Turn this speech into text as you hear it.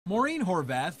Maureen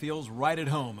Horvath feels right at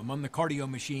home among the cardio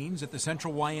machines at the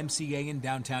Central YMCA in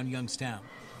downtown Youngstown.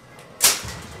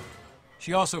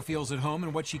 She also feels at home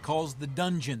in what she calls the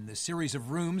dungeon, the series of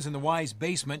rooms in the Y's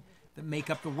basement that make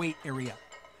up the weight area.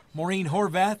 Maureen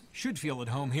Horvath should feel at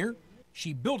home here.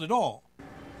 She built it all.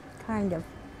 Kind of.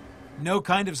 No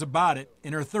kind ofs about it.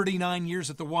 In her 39 years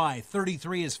at the Y,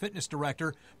 33 as fitness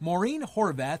director, Maureen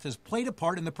Horvath has played a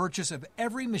part in the purchase of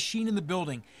every machine in the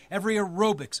building, every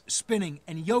aerobics, spinning,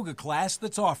 and yoga class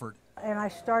that's offered. And I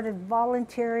started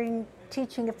volunteering,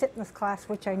 teaching a fitness class,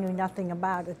 which I knew nothing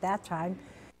about at that time.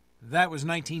 That was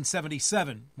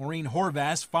 1977. Maureen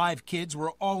Horvath's 5 kids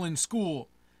were all in school.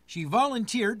 She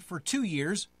volunteered for 2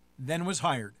 years, then was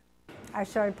hired. I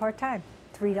started part-time,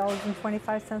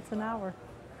 $3.25 an hour.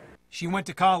 She went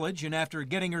to college and after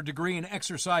getting her degree in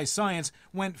exercise science,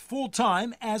 went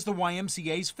full-time as the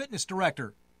YMCA's fitness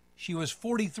director. She was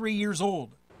 43 years old.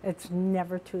 It's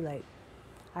never too late.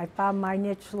 I found my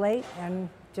niche late and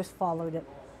just followed it.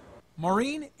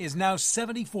 Maureen is now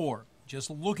 74. Just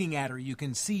looking at her, you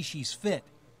can see she's fit.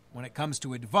 When it comes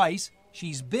to advice,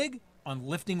 she's big on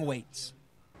lifting weights.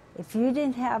 If you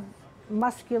didn't have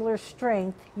muscular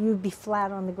strength, you'd be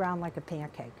flat on the ground like a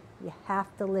pancake. You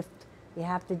have to lift. You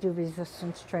have to do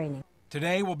resistance training.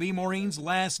 Today will be Maureen's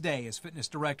last day as fitness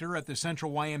director at the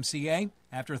Central YMCA.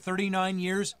 After 39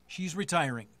 years, she's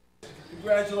retiring.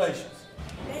 Congratulations.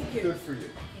 Thank you. Good for you.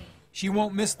 She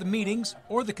won't miss the meetings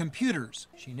or the computers.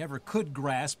 She never could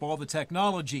grasp all the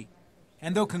technology.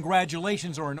 And though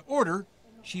congratulations are in order,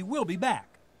 she will be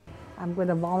back. I'm going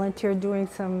to volunteer doing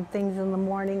some things in the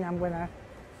morning.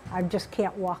 I just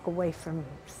can't walk away from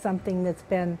something that's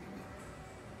been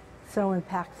so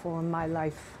impactful in my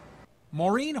life.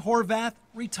 Maureen Horvath,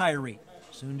 retiree,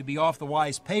 soon to be off the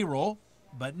Y's payroll,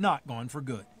 but not gone for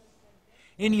good.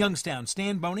 In Youngstown,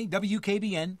 Stan Boney,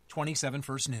 WKBN 27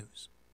 First News.